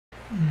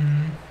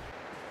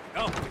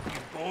Up with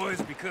you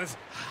boys because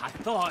I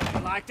thought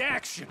you liked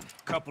action.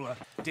 Couple of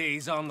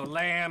days on the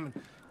lam,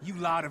 and you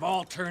lot have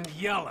all turned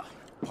yellow.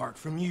 Apart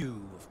from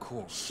you, of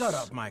course. Shut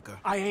up, Micah.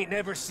 I ain't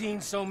never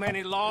seen so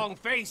many long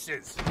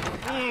faces.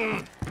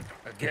 I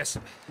guess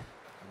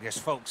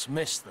folks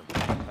miss them.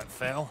 That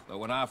fell. But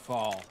when I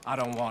fall, I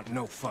don't want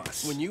no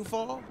fuss. When you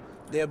fall,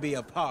 there'll be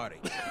a party.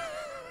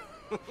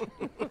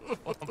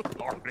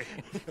 Party?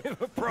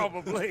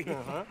 Probably.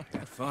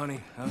 That funny,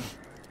 huh?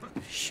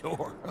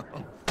 Sure.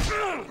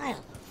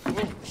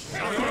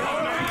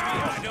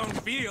 I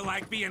don't feel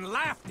like being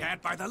laughed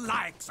at by the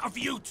likes of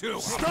you two.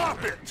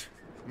 Stop it!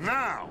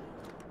 Now!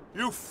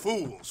 You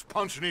fools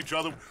punching each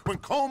other when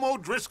Como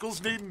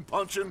Driscoll's needing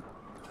punching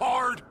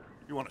hard.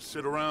 You want to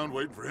sit around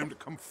waiting for him to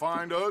come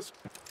find us?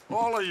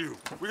 All of you,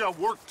 we got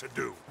work to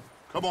do.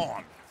 Come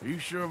on. Are you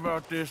sure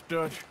about this,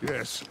 Dutch?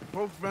 Yes.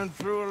 Folks been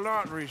through a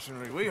lot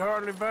recently. We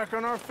hardly back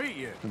on our feet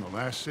yet. And the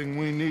last thing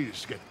we need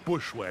is to get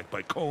bushwhacked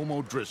by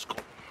Como Driscoll.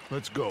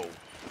 Let's go.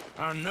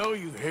 I know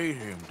you hate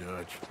him,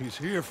 Dutch. He's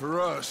here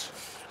for us.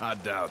 I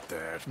doubt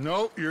that.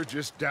 No, you're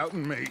just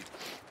doubting me.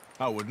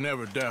 I would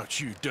never doubt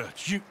you,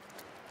 Dutch.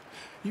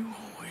 You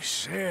always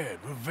said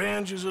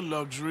revenge is a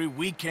luxury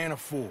we can't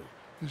afford.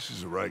 This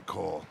is the right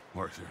call,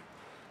 Arthur.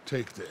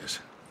 Take this.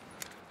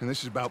 And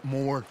this is about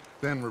more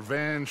than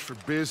revenge for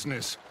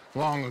business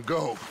long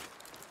ago.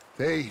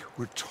 They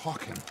were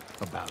talking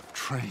about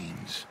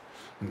trains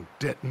and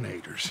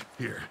detonators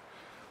here.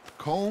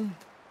 Colm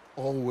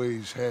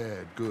always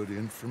had good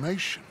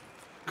information.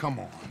 Come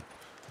on.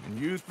 And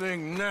you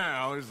think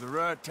now is the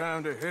right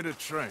time to hit a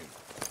train?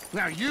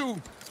 Now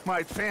you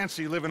might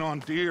fancy living on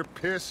deer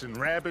piss and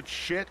rabbit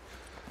shit.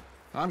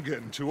 I'm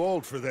getting too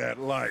old for that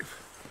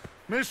life.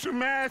 Mr.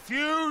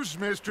 Matthews,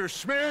 Mr.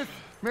 Smith,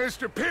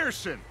 Mr.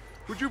 Pearson,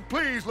 would you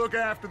please look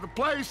after the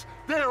place?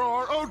 There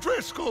are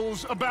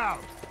O'Driscolls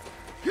about.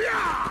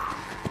 Yeah!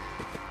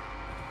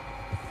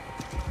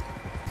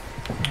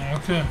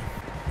 Okay.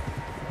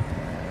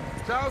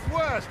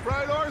 Southwest,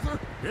 right, Arthur?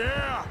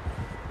 Yeah.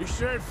 He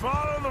said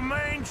follow the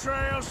main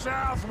trail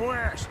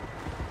southwest.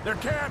 They're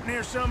camped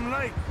near some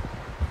lake.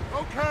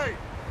 Okay,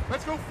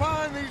 let's go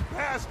find these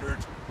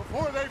bastards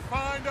before they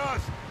find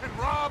us and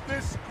rob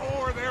this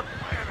score they're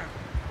planning.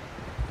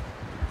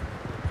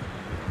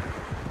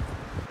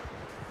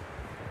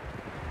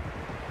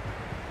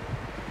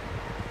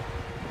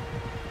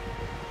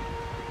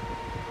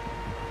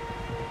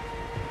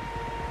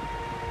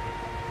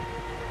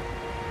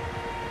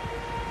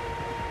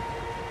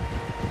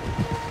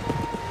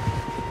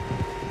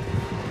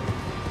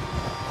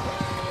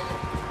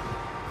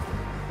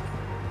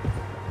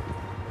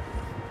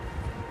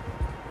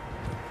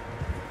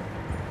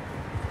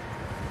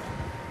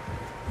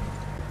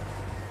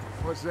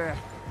 What's that?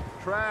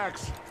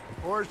 Tracks.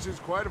 Horses,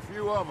 quite a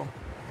few of them.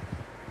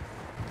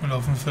 Wir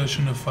laufen vielleicht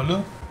in eine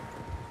Falle.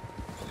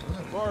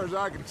 As far as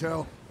I can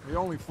tell, the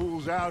only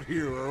fools out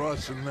here are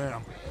us and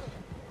them.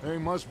 They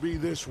must be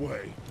this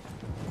way.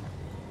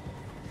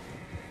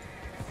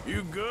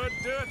 You good,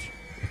 Dutch?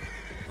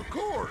 Of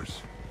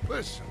course.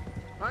 Listen,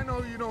 I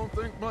know you don't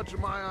think much of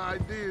my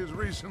ideas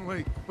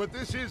recently, but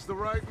this is the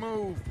right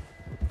move.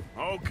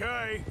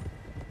 Okay.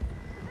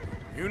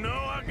 You know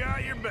I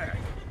got your back.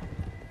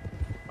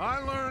 I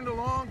learned a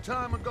long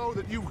time ago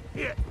that you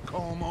hit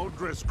Como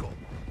Driscoll.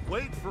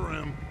 Wait for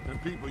him,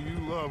 and people you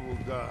love will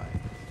die.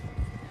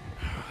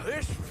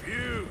 This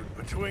feud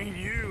between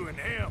you and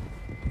him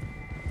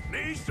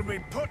needs to be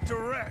put to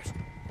rest,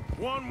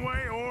 one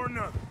way or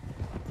another.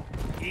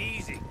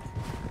 Easy.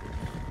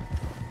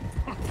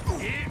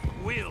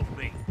 It will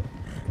be.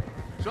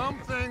 Some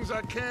things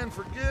I can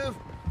forgive,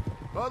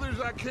 others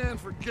I can't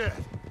forget.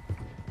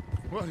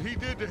 What he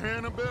did to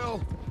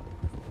Hannibal,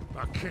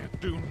 I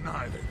can't do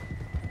neither.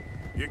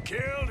 You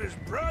killed his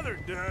brother,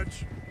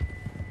 Dutch.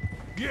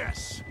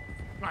 Yes,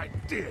 I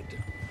did.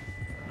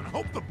 And I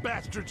hope the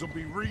bastards will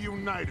be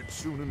reunited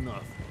soon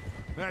enough.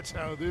 That's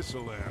how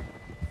this'll end.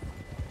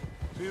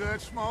 See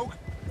that smoke?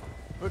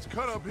 Let's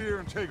cut up here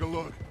and take a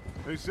look.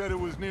 They said it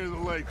was near the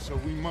lake, so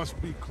we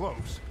must be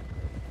close.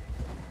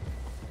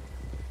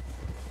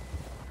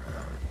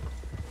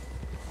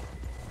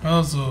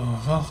 Also,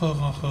 Rache,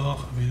 Rache,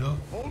 Rache wieder.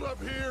 Hold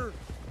up here.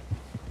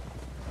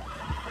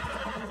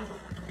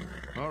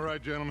 All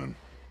right, gentlemen.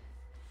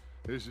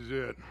 This is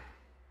it.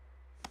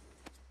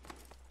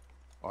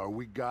 Are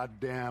we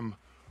goddamn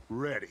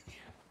ready?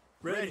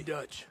 Ready,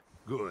 Dutch.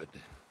 Good.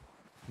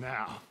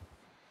 Now,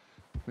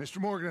 Mr.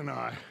 Morgan and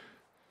I,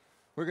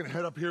 we're gonna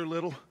head up here a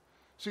little,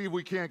 see if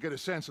we can't get a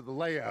sense of the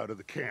layout of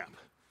the camp.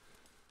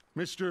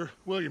 Mr.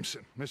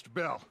 Williamson, Mr.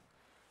 Bell,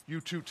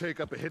 you two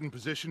take up a hidden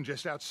position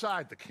just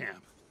outside the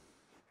camp.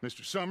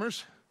 Mr.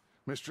 Summers,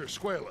 Mr.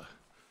 Escuela,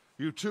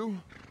 you two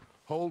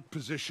hold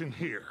position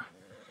here.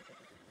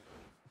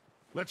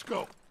 Let's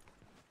go.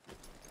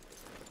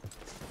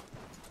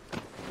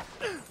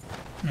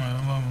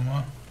 Ja, machen wir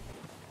mal.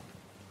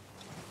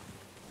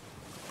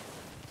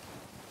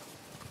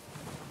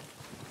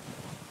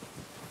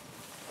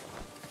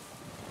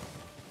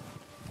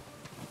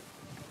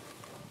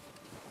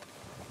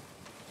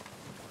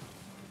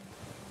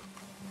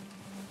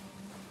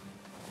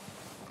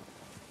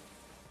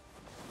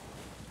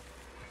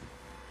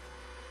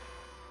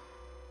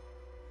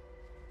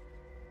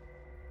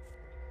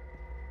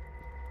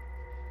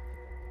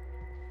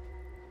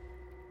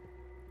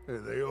 There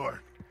they are.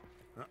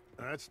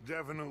 That's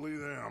definitely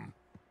them.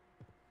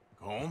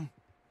 Home?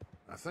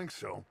 I think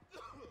so.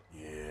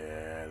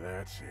 Yeah,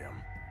 that's him.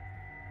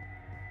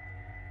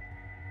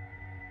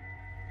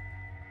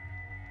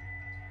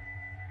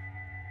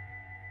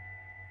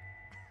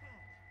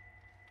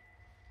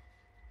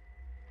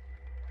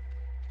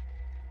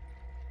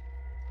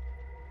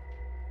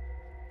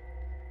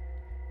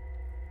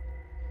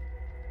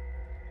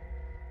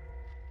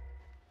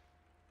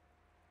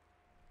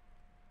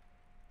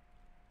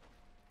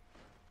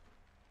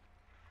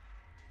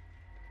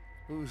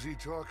 Who's he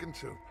talking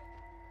to?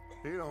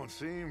 He don't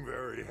seem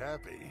very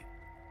happy.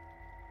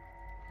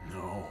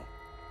 No.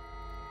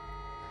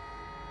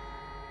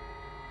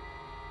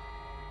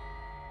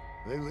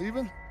 They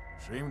leaving?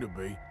 Seem to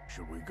be.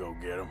 Should we go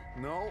get him?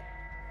 No.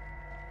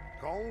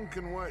 Colin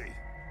can wait.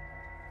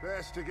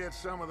 Best to get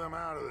some of them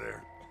out of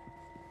there.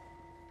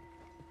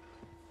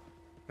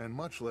 And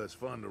much less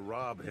fun to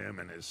rob him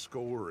and his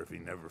score if he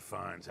never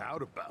finds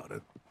out about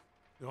it.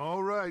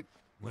 All right,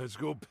 let's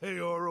go pay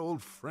our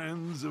old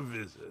friends a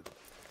visit.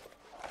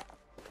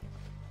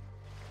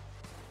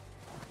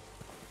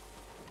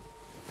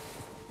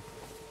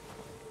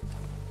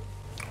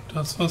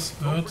 Das was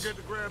Don't wird. forget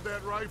to grab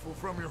that rifle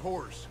from your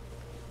horse.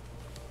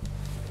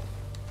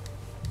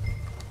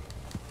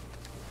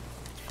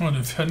 Oh,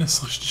 der Fern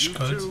ist richtig You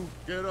kalt. two,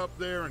 get up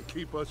there and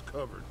keep us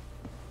covered.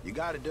 You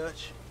got it,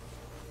 Dutch.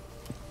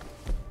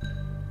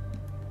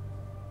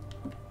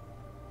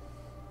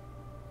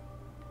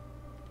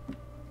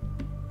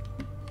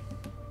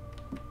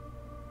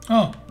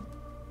 Oh,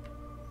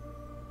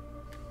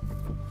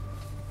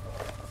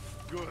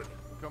 Good.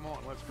 Come on,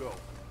 let's go.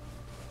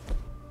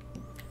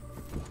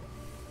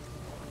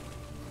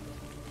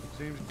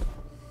 Seems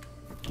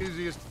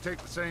easiest to take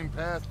the same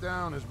path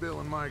down as Bill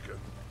and Micah.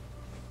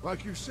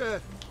 Like you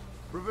said,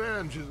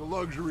 revenge is a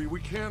luxury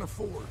we can't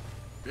afford.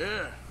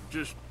 Yeah,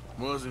 just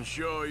wasn't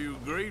sure you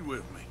agreed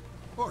with me.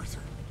 Arthur,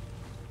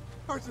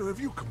 have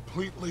you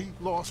completely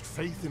lost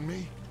faith in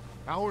me?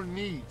 Our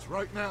needs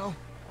right now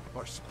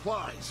are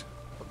supplies,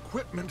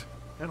 equipment,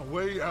 and a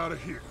way out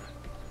of here.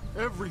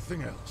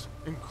 Everything else,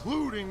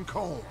 including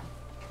Colm,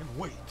 can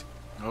wait.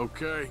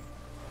 Okay.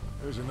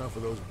 There's enough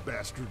of those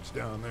bastards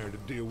down there to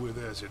deal with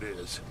as it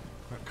is.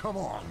 Now, come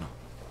on.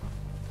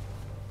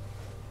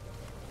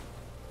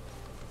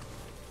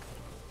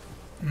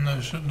 na,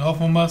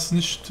 hoffen wir mal, dass es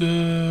nicht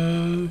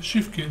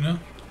schief geht, ne?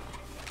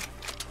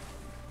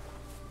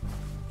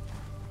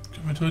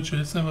 Können wir theoretisch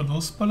jetzt einfach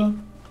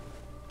losballern?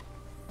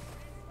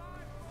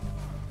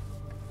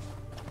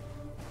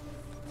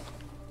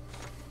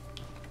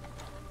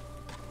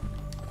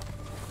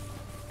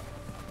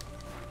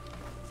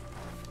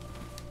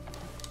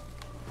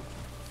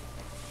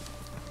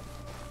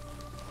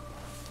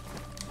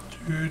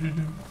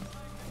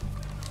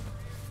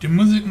 Die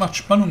Musik macht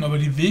Spannung, aber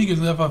die Wege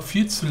sind einfach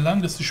viel zu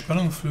lang, dass die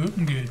Spannung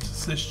flöten geht. Das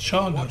ist echt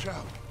schade. Watch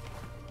out.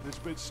 This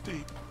bit's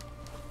steep.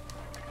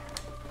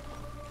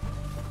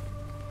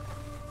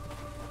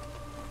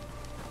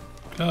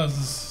 Klar,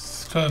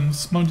 klar,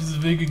 muss man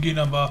diese Wege gehen,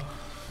 aber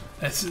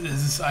es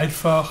ist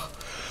einfach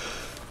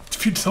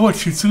dauert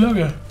viel zu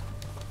lange.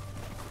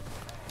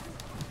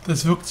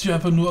 Das wirkt sich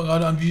einfach nur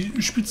gerade an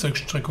wie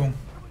Spielzeugstreckung.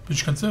 Bin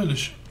ich ganz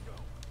ehrlich.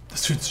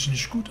 Das fühlt sich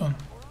nicht gut an.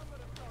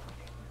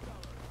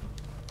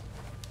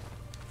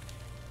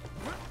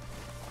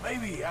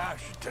 Maybe I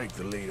should take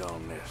the lead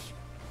on this.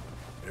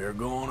 They're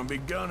going to be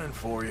gunning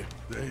for you.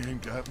 They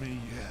ain't got me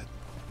yet.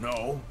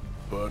 No,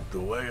 but the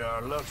way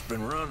our luck's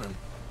been running.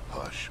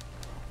 Hush.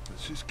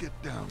 Let's just get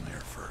down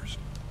there first.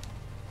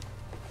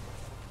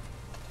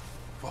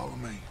 Follow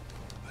me.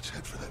 Let's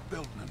head for that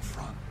building in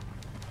front.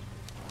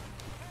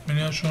 Bin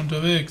ja schon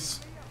unterwegs.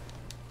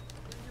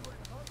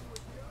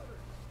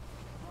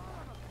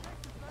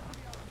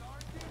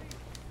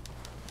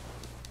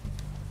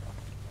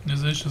 Da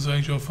sehe ich, dass wir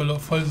eigentlich auch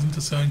voll sind,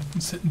 dass wir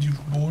eigentlich hätten die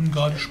Bohnen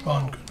gerade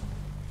sparen können.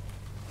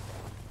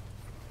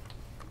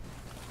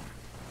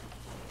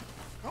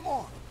 Come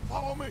on,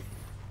 follow me.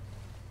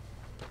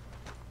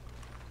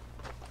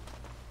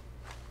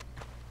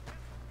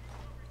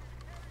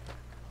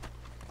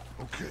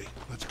 Okay,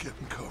 let's get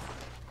in cover.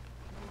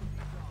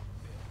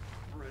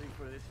 Ready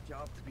for this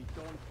job to be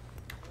done.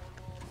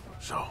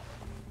 So,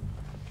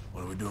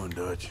 what are we doing,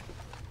 Dutch?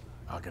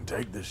 I can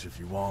take this if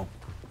you want.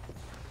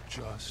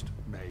 Just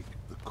make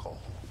the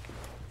call.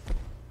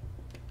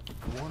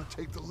 You want to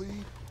take the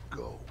lead?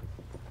 Go.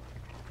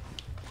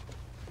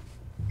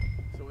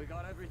 So we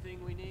got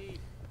everything we need.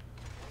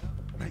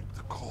 Make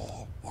the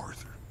call,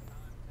 Arthur.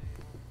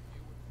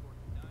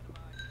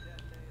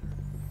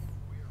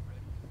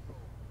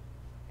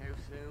 How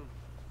soon?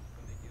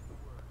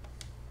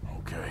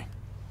 Okay.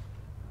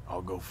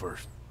 I'll go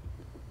first.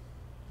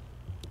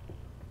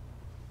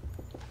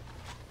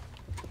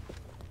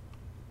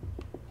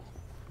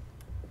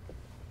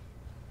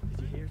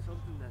 Did you hear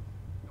something then?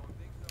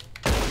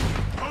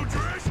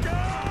 O'Driscoll!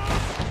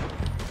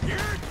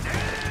 You're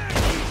dead!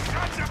 You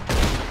sons of...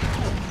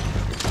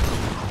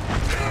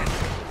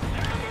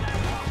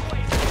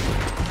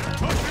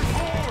 Pushing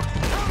forward!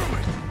 Cover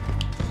me!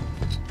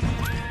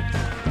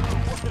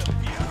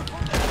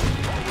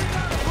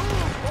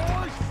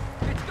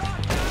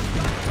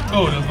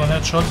 Oh, das war ein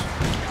Headshot.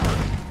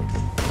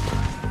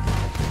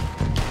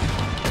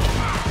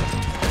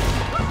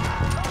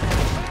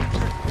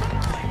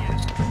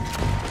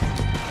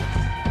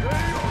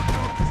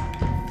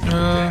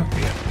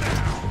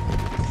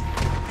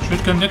 Ich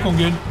würde gerne in Deckung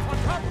gehen.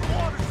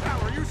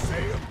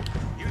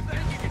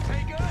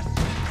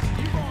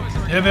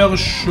 Ja, wäre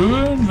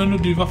schön, wenn du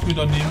die Waffe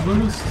wieder nehmen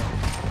würdest.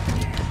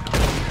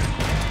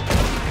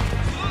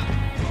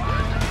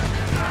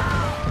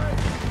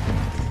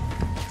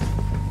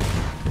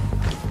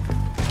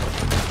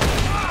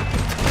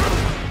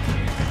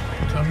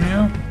 Hinter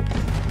mir.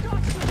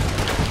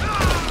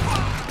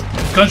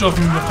 Ist gar nicht auf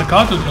der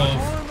Karte drauf.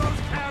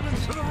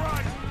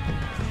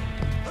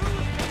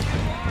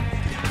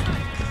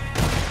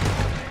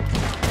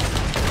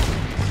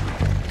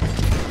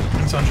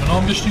 Das ist anscheinend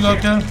auch ein wichtiger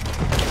Kerl.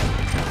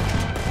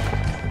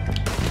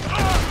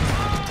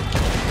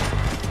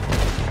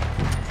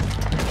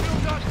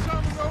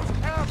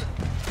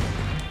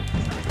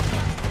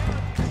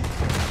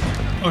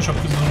 Oh, ich hab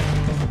gesehen.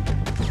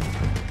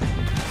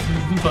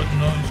 Gut halt,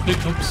 ne? Ich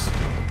krieg ups.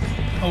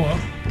 Aua.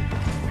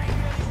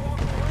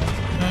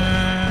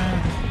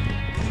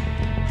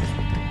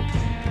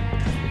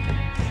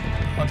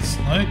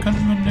 Arznei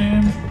könnten wir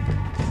nehmen.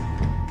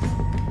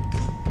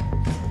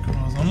 Können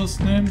wir was anderes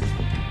nehmen?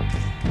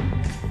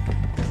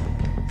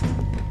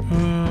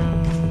 Nehmen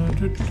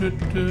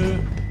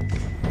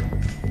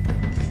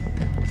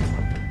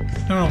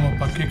wir noch mal ein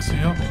paar Kekse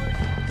hier.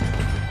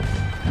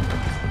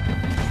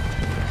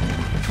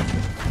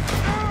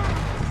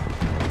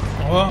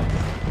 Aber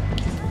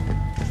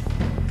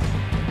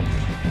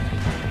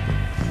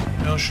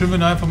wäre schön,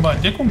 wenn er einfach mal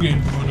in Deckung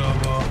gehen würde,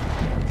 aber so.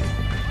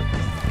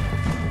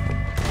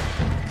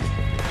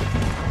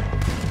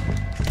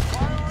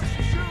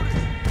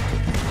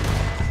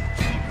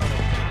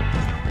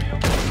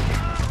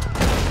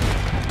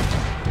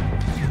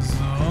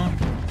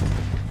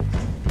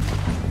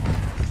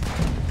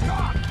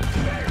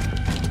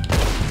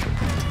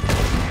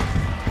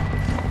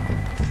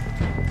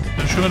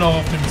 Wäre schön, wenn er auch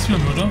auf dem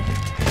zielen würde.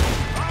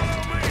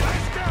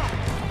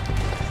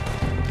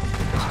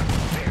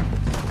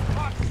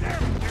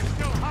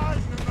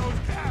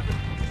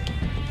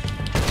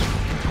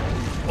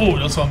 Oh,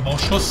 das war ein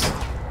Bauchschuss.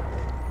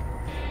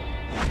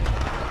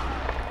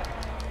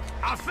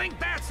 I think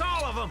that's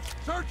all of them.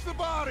 Search the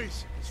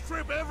bodies!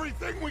 Strip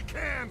everything we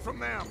can from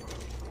them!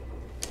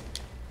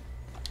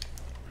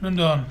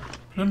 Plündern,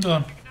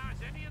 plündern.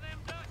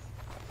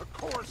 Of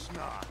course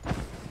not.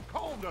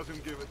 Colm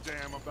doesn't give a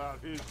damn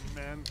about his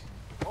men.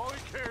 All he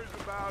cares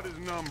about is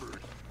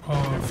numbers.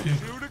 Oh, viel.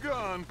 Shoot a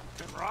gun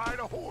and ride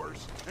a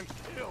horse and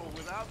kill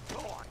without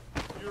thought.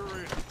 You're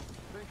in.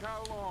 Think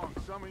how long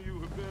some of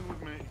you have been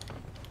with me.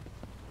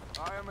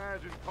 I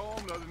imagine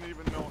Colm doesn't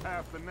even know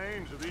half the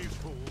names of these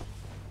fools.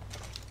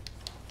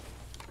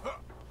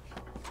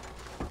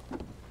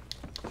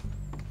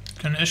 Ich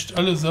kann echt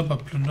alle selber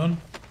plündern.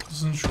 Das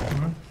ist nicht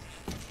cool.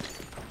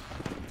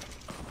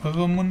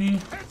 Revolver-Muni.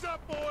 Heads up,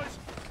 boys!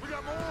 We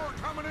got more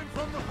coming in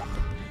from the...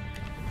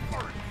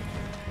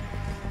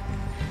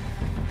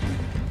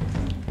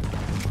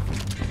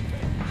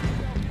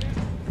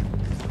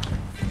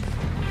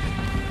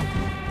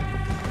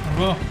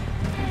 Aber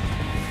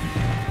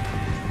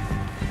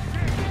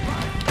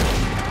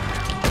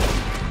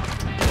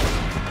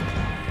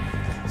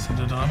dass er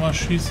da dreimal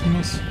schießen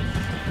muss.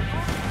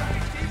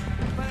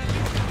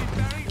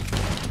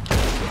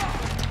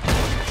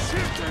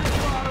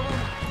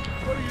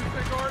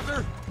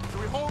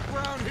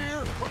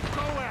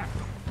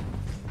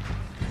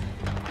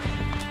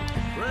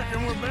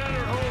 Reckon we're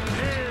better holding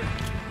here.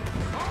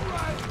 All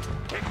right,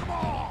 kick them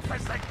off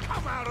as they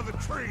come out of the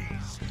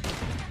trees.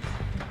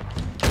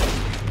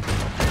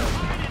 They're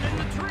hiding in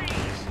the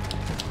trees.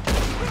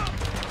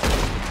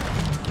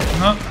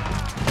 Na.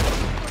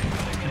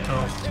 Geht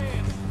auch.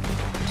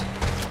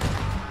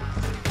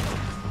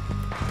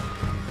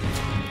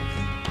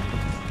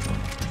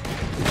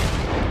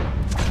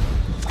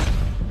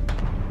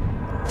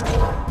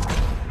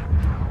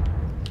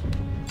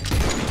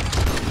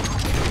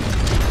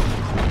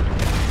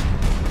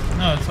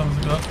 Ja, jetzt haben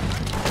sie gerade.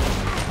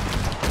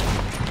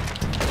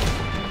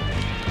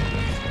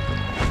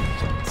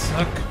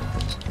 Zack.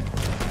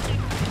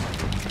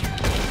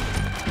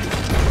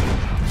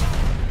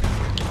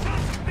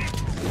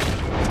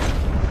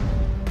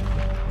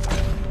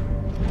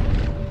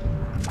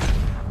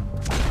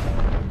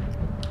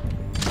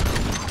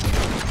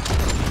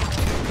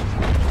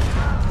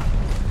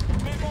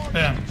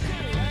 Bam.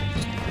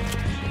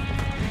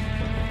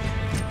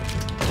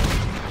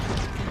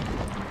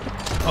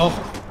 Auch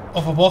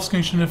auf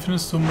Verbrauchsgegenstände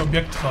findest du ein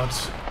Objektrad.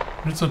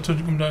 Nützt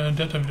natürlich, um deine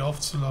Data wieder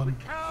aufzuladen.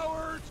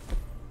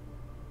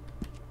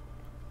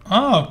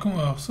 Ah, guck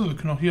mal, achso, wir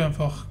können auch hier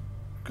einfach.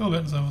 Oh, wir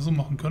hätten es einfach so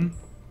machen können.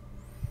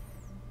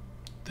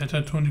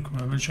 Data-Toni, guck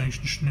mal, will ich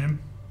eigentlich nicht nehmen.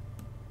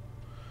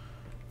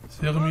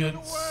 Das wäre mir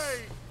jetzt.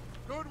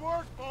 Good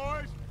work,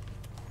 boys.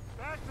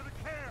 Back to the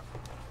camp.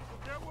 We'll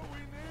get what we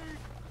need.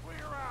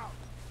 Clear out.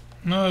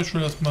 Na, ich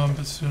will erstmal ein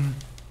bisschen.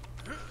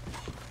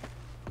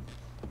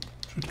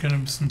 Ich würde gerne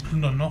ein bisschen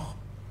plündern noch.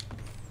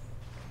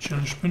 ich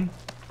ehrlich bin.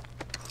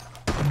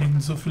 Da liegen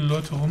so viele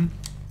Leute rum.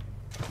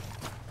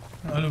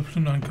 Die alle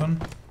plündern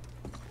kann.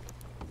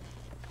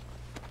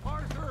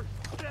 Arthur,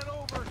 get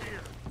over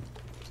here.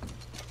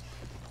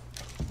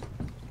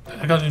 Er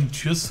hat gerade den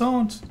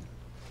Türsound.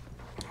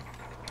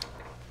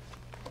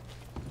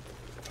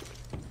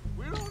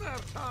 We don't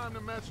have time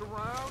to mess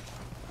around.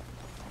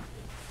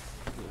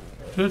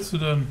 Was willst du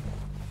denn?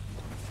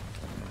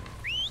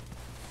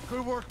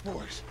 Good work,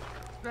 boys.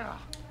 Now,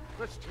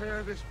 let's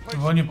tear this place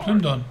Wir wollen hier apart.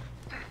 plündern.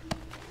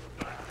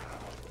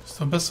 Ist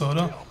doch besser,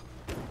 oder?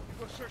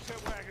 Go search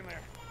that wagon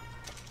there.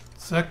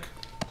 Zack.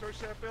 Search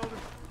that building.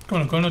 Guck mal,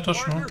 eine goldene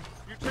Tasche, ne? Arthur,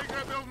 you take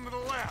that building to the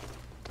left.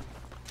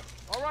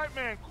 All right,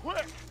 man,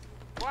 quick.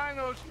 Find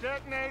those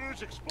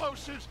detonators,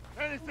 explosives,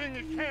 anything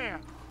you can.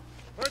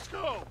 Let's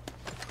go.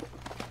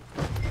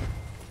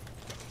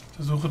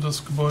 Versuche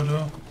das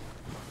Gebäude.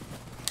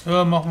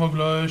 Ja, machen wir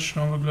gleich.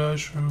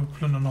 Wir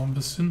plündern noch ein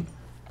bisschen.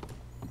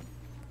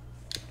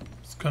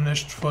 Das kann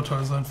echt ein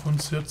Vorteil sein für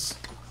uns jetzt.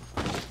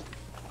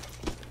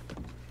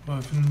 Weil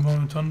wir finden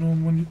momentan nur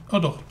Munition. Ah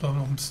doch, da haben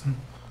wir noch ein bisschen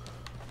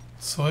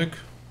Zeug.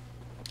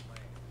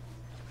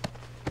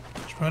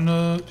 Ich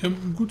meine, die haben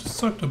ein gutes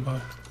Zeug dabei.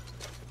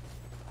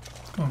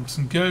 Guck mal, ein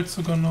bisschen Geld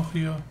sogar noch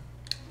hier.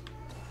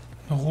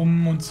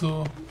 Rum und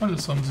so.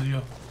 Alles haben sie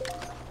hier.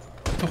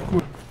 Doch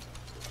gut.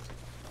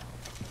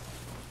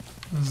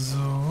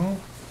 So.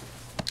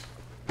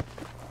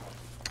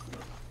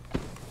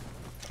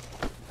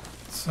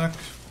 Zack.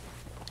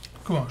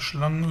 Guck mal,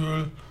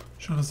 Schlangenöl.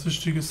 Scheint was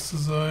Wichtiges zu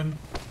sein.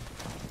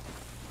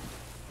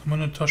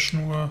 Meine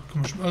Taschenuhr.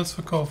 Können wir schon alles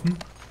verkaufen.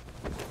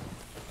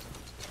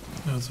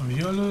 Ja, jetzt haben wir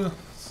hier alle.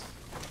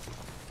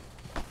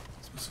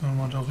 Jetzt müssen wir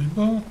mal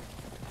darüber.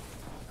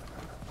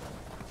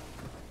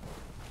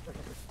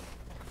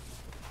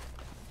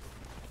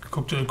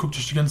 Guckt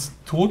euch die ganzen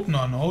Toten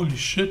an. Holy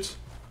shit.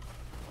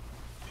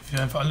 Wie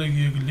wir einfach alle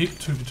hier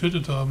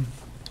getötet haben.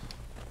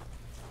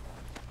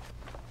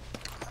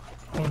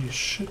 Holy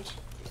shit.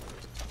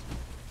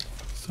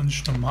 Das ist doch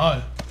nicht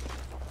normal.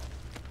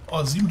 Oh,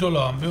 $7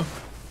 haben wir.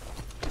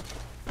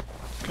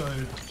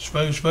 Geil. Ich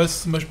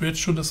weiß zum Beispiel jetzt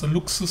schon, dass ein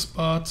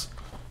Luxusbad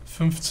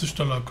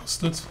 $50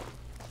 kostet.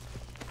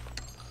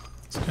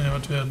 Das kann ja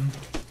was werden.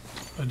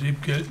 Bei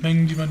den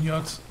Geldmengen, die man hier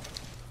hat.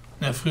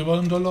 Ja, früher war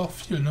 $1 auch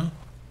viel, ne?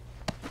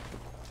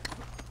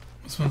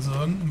 Muss man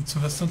sagen. Und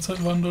zur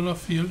Westernzeit war $1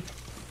 viel.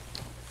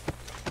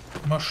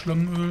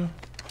 Schlangenöl.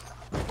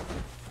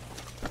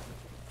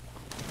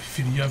 Wie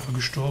viele hier einfach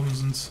gestorben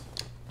sind.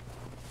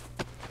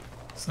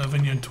 Sind einfach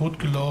in ihren Tod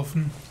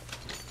gelaufen.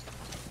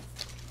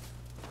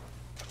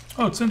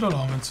 Oh, $10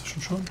 haben wir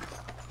inzwischen schon.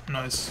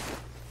 Nice.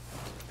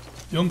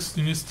 Jungs,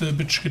 die nächste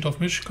Bitch geht auf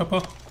mich,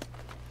 Kappa.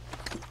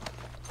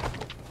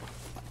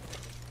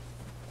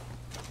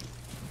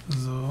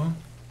 So.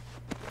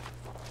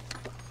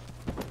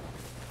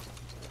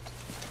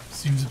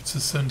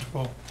 77 Cent,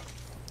 wow.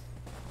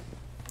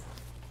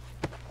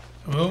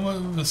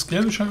 Aber das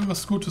Gelbe scheint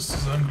was Gutes zu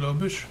sein,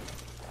 glaube ich.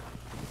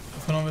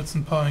 Davon haben wir jetzt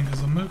ein paar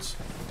eingesammelt.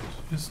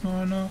 Hier ist noch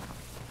einer.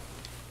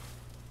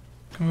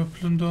 Können wir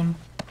plündern.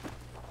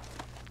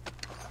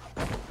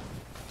 Und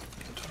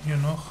dann hier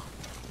noch.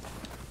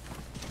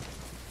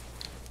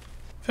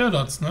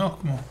 Pferdarzt, ne? Ach,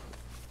 guck mal.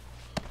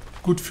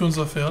 Gut für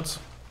unser Pferd.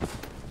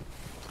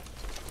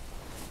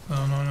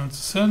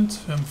 99 Cent.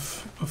 Wir haben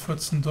über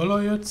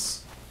 $14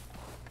 jetzt.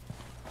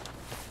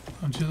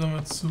 Und hier sollen wir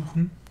jetzt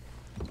suchen.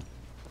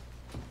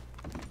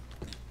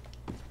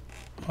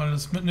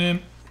 Alles mitnehmen.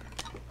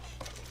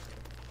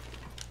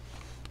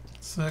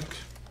 Zack.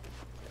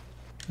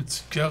 Eine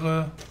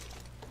Zigarre.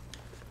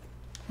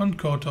 Und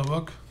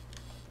Kautabak.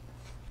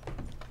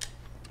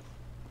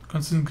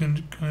 Kannst du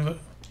den...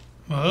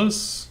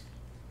 Was?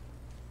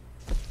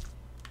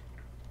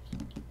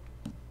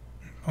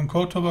 Von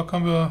Kautabak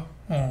haben wir...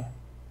 Oh.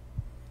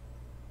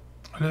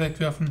 Alle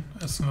wegwerfen.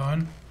 Essen wir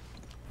ein.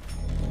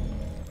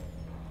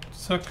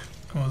 Zack.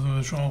 Guck mal, sind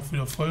wir schon auch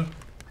wieder voll.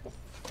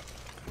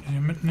 Können wir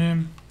hier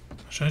mitnehmen.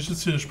 Wahrscheinlich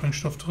ist hier der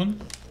Sprengstoff drin.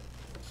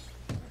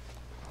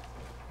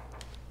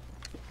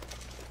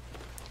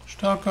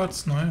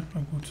 Starkarzt, nein,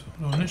 na gut,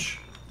 oder nicht.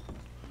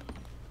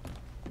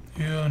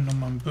 Hier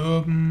nochmal ein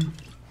Bourbon.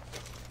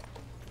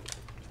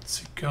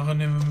 Zigarre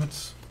nehmen wir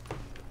mit.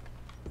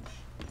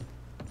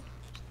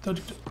 Da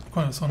liegt, guck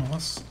mal, da ist auch noch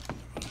was.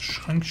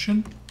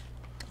 Schränkchen.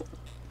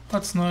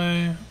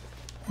 Arznei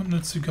und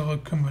eine Zigarre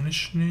können wir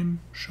nicht nehmen.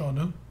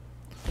 Schade.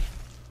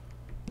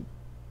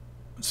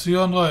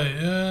 Zigarren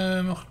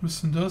 3, macht ein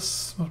bisschen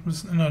das, macht ein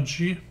bisschen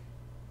Energy.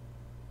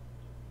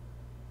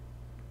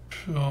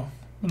 Ja,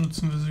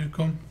 benutzen wir sie,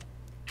 komm.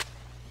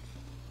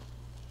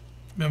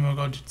 Wir haben ja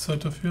gerade die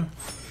Zeit dafür.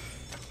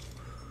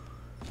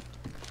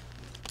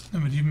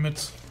 Nehmen wir die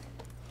mit.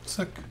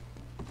 Zack.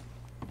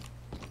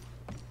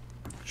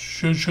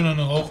 Schön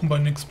eine Rauchen bei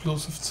den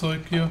Explosive Zeug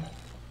hier.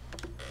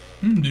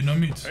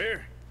 Dynamit.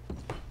 Here.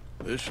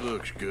 This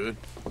looks good.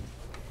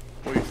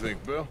 What do you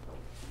think, Bill?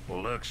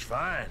 Well, looks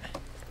fine.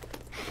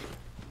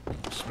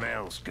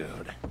 Smells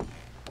good.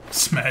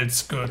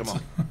 Smells good. Come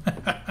on.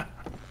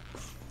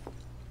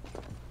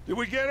 Did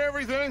we get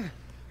everything?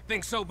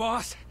 think so,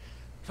 boss?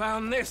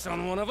 Found this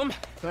on one of them.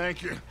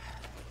 Thank you.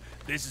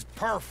 This is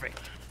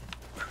perfect.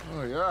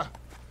 Oh, yeah?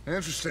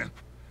 Interesting.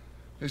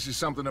 This is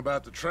something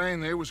about the train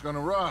they was gonna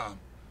rob.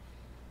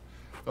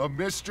 Of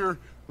Mr.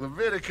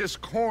 Leviticus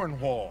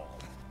Cornwall.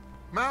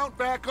 Mount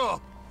back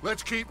up.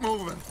 Let's keep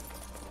moving.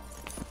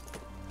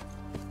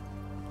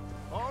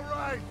 All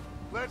right,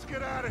 let's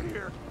get out of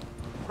here.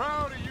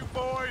 Proud of you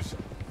boys.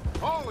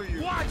 All of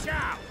you. Watch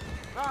out!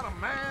 Not a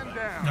man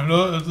down.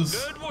 Hallo, das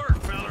ist, Good work,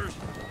 fellers.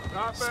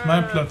 Not das ist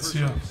mein bad Platz for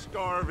hier. some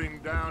starving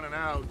down and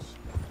outs.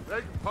 They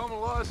can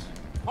pummel us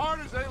hard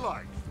as they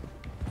like.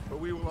 But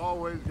we will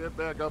always get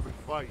back up and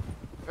fight.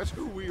 That's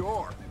who we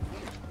are.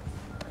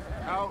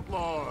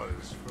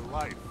 Outlaws for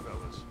life,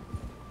 fellas.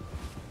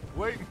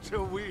 Wait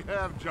until we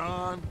have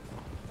John,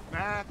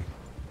 Mac,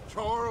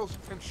 Charles,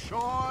 and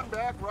Sean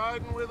back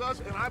riding with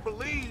us, and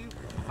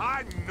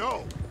I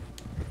know,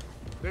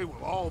 they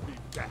will all be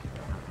back.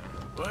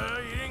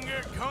 Well, you didn't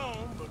get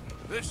Combe, but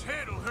this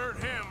hit'll hurt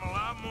him a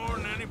lot more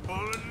than any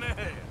bullet in the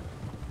head.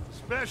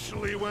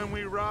 Especially when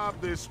we rob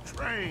this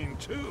train,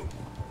 too.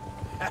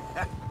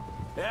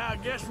 Yeah, I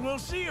guess we'll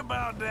see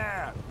about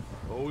that.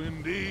 Oh,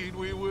 indeed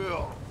we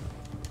will.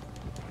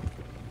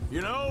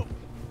 You know,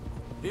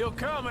 he'll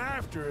come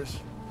after us.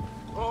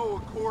 Oh,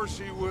 of course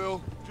he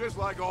will, just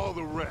like all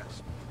the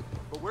rest.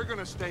 But we're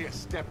gonna stay a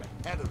step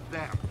ahead of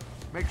them.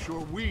 Make sure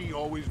we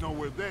always know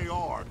where they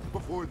are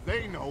before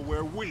they know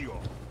where we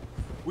are.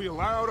 We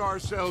allowed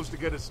ourselves to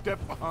get a step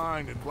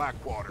behind in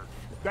Blackwater.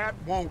 That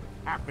won't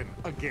happen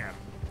again.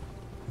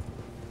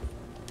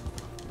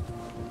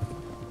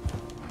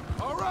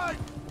 All right,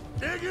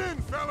 dig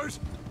in, fellas.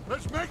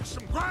 Let's make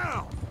some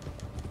ground.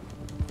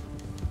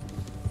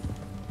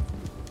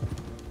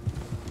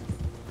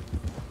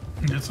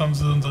 Und jetzt haben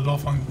sie unser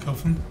Dorf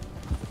angegriffen.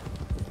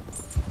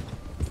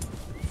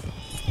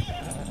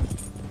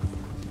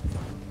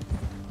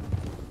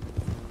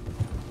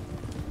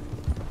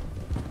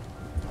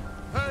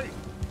 Hey,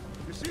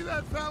 you see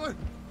that fella?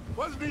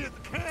 Wasn't he at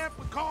the camp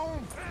with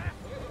Combe?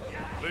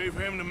 Leave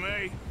him to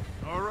me.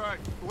 All right,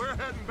 we're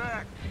heading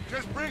back.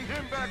 Just bring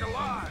him back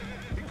alive.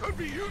 He could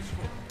be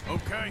useful.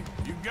 Okay,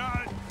 you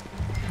got it.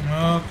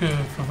 Ja, okay,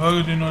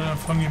 verfolge den oder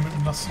fange ihn mit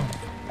dem Lasso.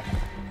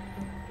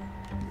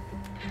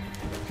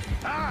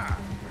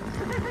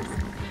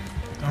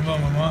 Dann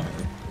wollen wir mal.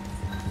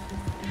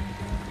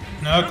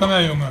 Na, komm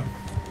her, Junge.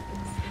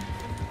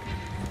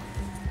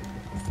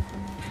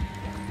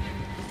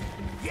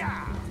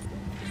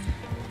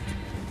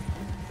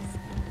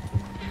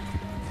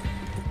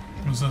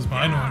 Ich muss das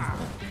mal einholen.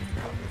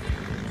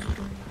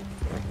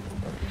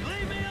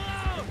 Leave me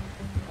alone!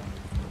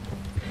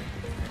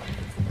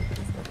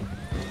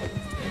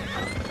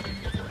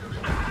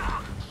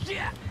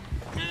 Shit!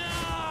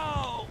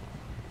 No!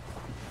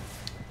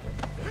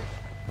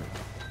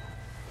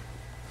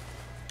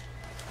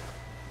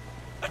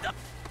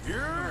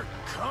 You're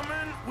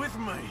coming with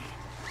me.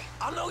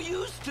 I'm no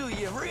use to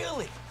you,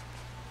 really.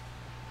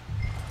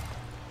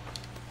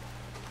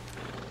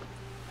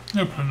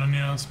 Ja, plündern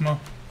hier erstmal.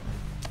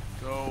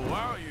 So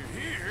while you're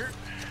here,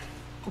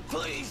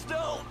 Please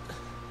don't.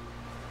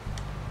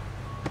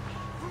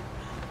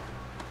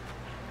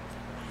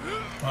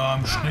 Ah,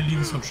 im Schnee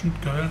liegen ist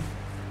bestimmt geil.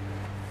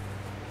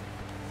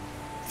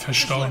 Just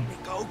Verstauen. let me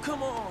go,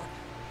 come on.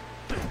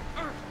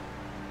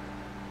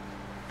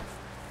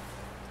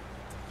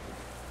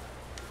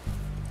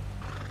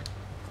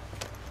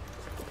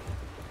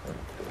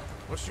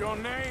 what's your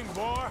name,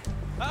 boy?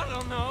 I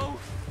don't know.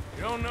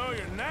 You don't know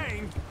your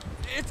name?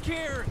 It's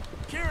Kieran.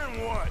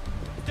 Kieran what?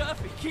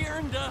 Duffy.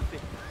 Kieran Duffy.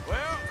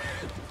 Well,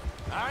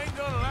 I ain't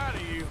gonna lie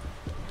to you.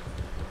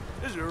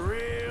 This is a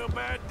real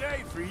bad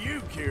day for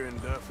you, Kieran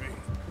Duffy.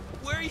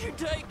 Where are you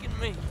taking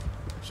me?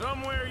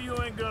 Somewhere you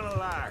ain't gonna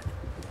like.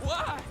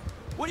 Why?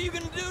 What are you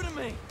gonna do to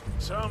me?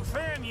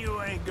 Something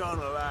you ain't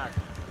gonna like.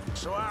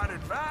 So I'd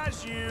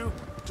advise you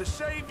to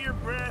save your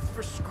breath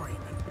for screaming.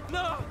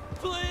 No,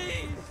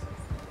 please.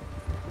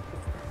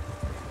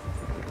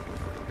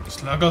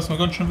 Das Lager ist noch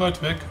ganz schön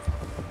weit weg.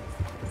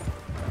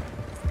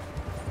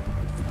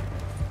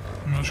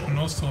 Ich kann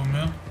ausdauern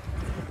mehr.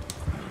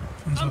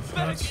 Unser I'm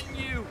Pferd. begging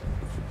you.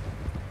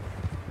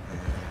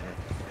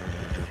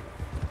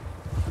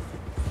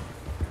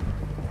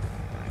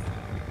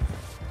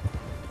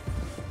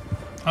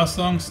 Hast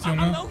du Angst, I'm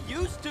Junge? no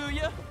use to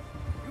you.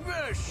 You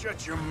better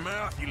shut your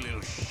mouth, you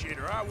little shit,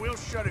 or I will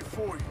shut it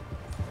for you.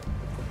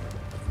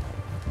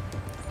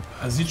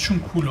 Er sieht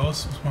schon cool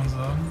aus, muss man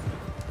sagen.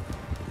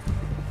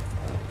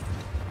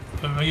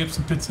 Wenn wir jetzt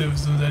einen PC sind,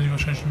 sehen die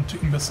wahrscheinlich einen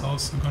Ticken besser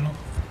aus sogar noch.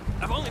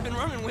 I've only been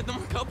running with them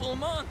a couple of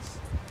months.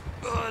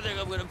 Oh, I think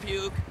I'm gonna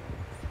puke.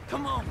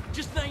 Come on,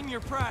 just name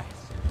your price.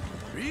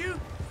 Are you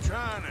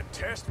trying to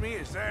test me?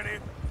 Is that it?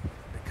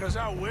 Because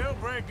I will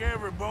break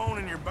every bone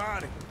in your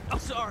body. I'm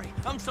sorry.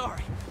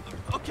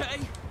 Okay?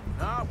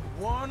 Not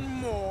one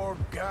more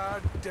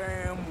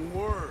goddamn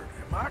word.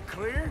 Am I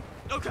clear?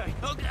 Okay.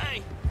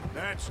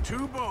 That's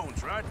 2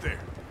 bones right there.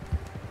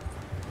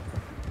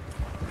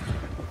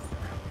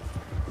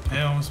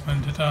 Ja, muss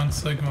meine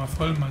Täteranzeige mal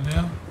voll, mal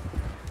leer.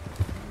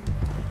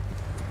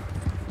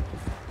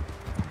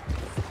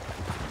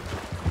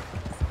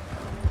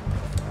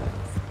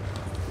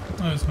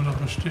 Ah, ist mir doch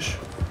richtig.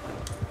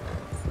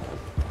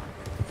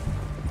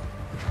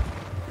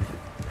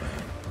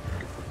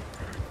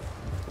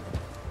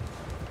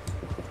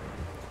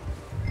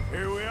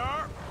 Here we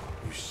are,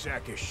 you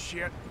sack of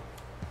shit.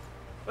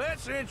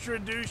 Let's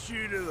introduce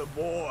you to the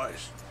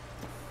boys.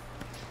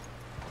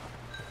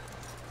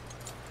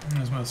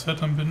 Erstmal das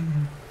Fett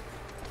anbinden.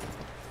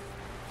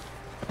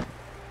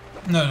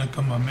 Na, dann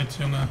komm mal mit,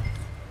 Junge.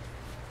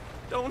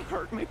 Don't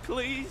hurt me,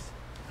 please.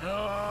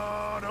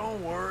 Oh,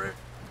 don't worry.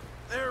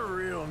 They're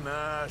real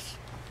nice.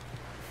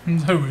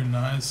 Very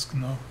nice,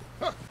 genau.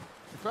 You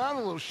found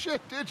a little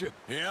shit, did you?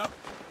 Yep.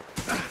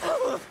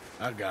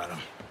 I got him.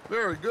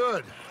 Very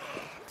good.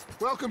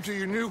 Welcome to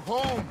your new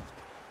home.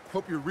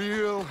 Hope you're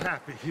real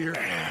happy here.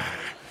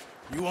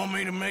 You want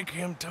me to make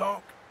him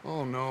talk?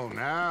 Oh, no,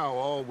 now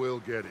all we'll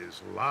get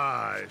is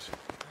lies.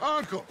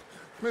 Uncle,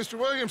 Mr.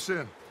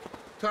 Williamson,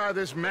 tie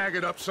this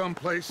maggot up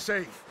someplace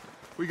safe.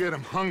 We get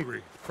him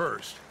hungry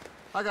first.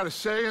 I got a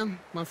saying,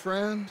 my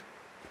friend.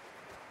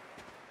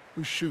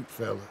 We shoot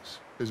fellas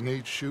as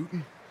need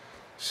shooting,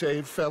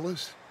 save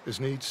fellas as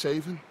need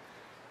saving,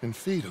 and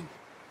feed 'em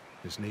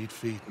as need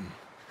feeding.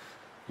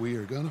 We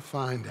are gonna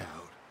find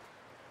out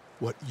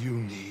what you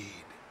need.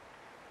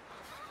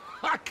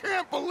 I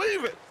can't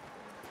believe it!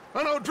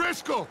 An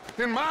O'Driscoll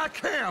in my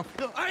camp!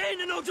 I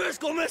ain't an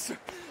O'Driscoll, mister.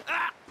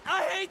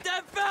 I hate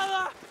that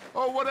fella.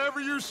 Oh, whatever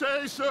you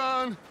say,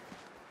 son.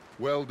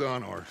 Well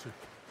done, Arthur.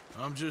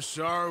 I'm just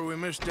sorry we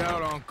missed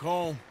out on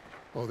Colm.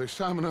 Oh, there's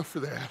time enough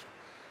for that.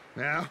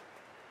 Now,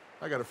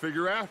 I gotta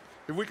figure out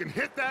if we can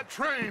hit that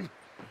train.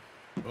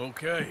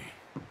 Okay.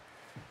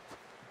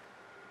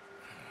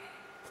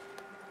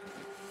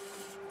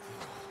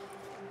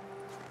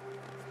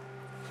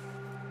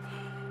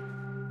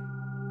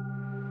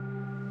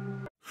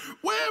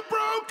 We're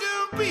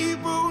broken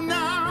people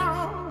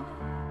now.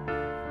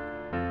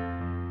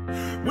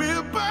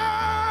 We're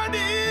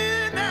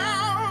burning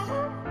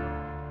out.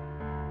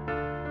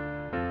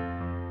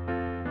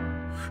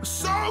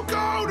 So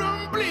cold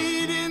and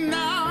bleeding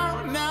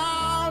now, now.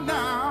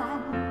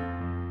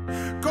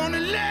 Gonna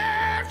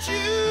let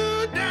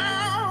you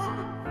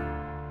down.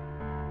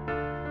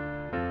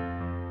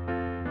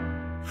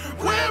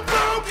 We're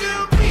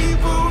broken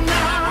people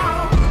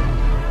now.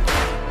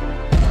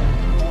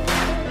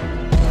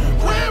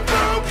 We're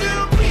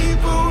broken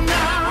people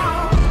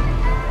now.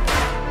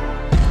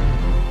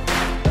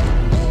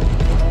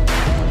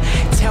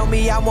 Tell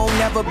me I won't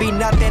never be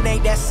nothing,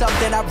 ain't that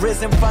something? I've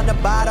risen from the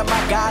bottom,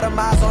 I got 'em,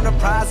 eyes on the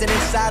prize and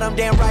inside 'em,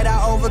 damn right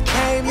I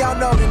overcame. Y'all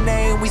know the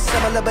name, we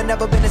similar but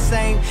never been the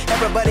same.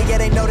 Everybody, yeah,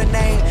 they know the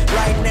name.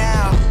 Right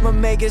now, I'ma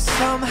make it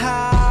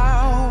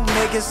somehow,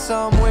 make it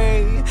some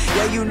way.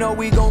 Yeah, you know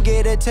we gon'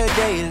 get it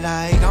today,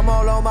 like I'm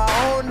all on my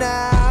own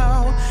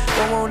now.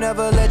 But won't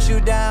ever let you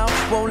down,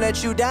 won't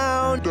let you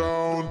down.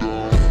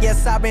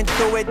 Yes, I've been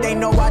through it, they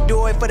know I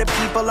do it for the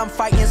people I'm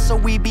fighting, so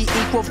we be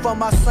equal for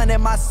my son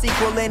and my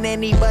sequel. And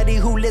anybody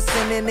who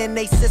listening in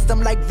they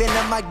system like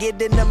venom, I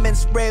get in them and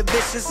spread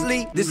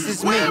viciously. This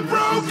is me. We're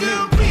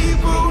broken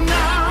people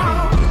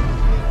now.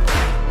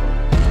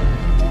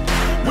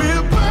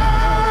 We're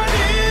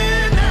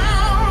burning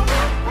out.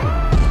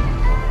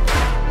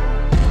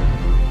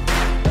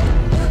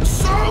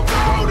 So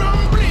cold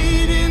and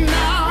bleeding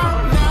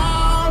now,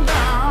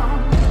 now.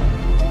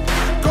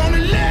 Gonna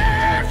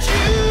let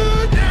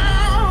you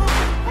down.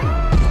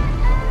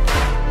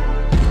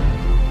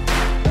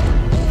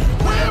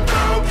 We're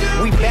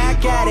broken. We back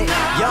people at it,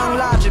 now. young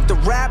logic, the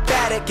rap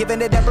addict.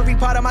 Giving it every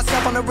part of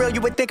myself on the real,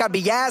 you would think I'd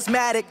be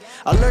asthmatic.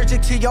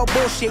 Allergic to your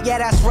bullshit, yeah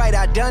that's right,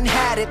 I done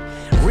had it.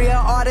 Real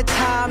all the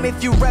time,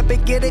 if you rep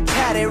it, get it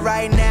tatted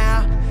right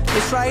now.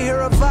 It's right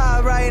here a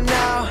vibe right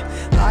now.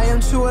 I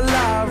am too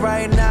alive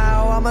right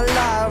now, I'm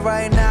alive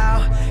right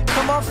now.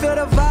 Come on, feel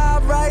the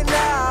vibe right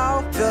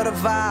now. Feel the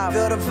vibe,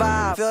 feel the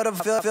vibe, feel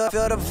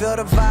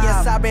the vibe.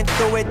 Yes, I've been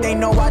through it, they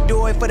know I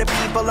do it for the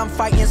people I'm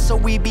fighting, so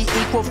we be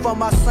equal for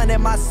my son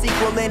and my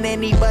sequel. And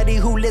anybody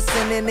who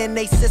listening in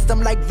they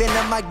system like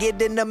venom, I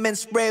get in them and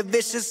spread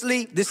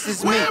viciously. This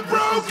is me. We're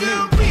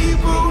broken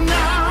people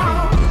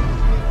now.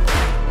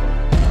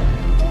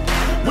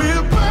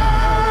 We're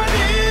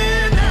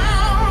burning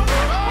out.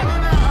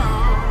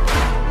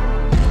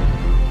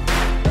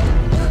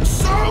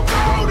 So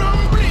cold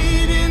and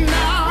bleeding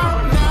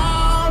now,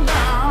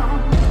 now.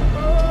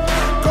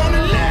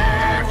 Gonna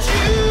let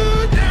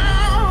you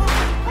down.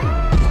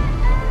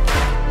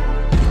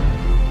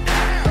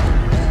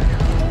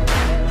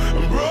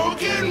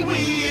 Broken, we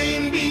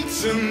ain't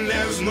beaten.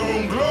 There's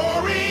no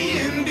glory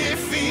in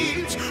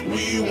defeat.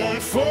 We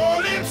won't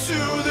fall into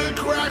the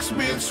cracks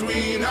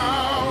between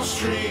our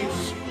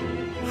streets.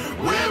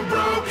 We're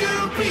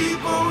broken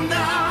people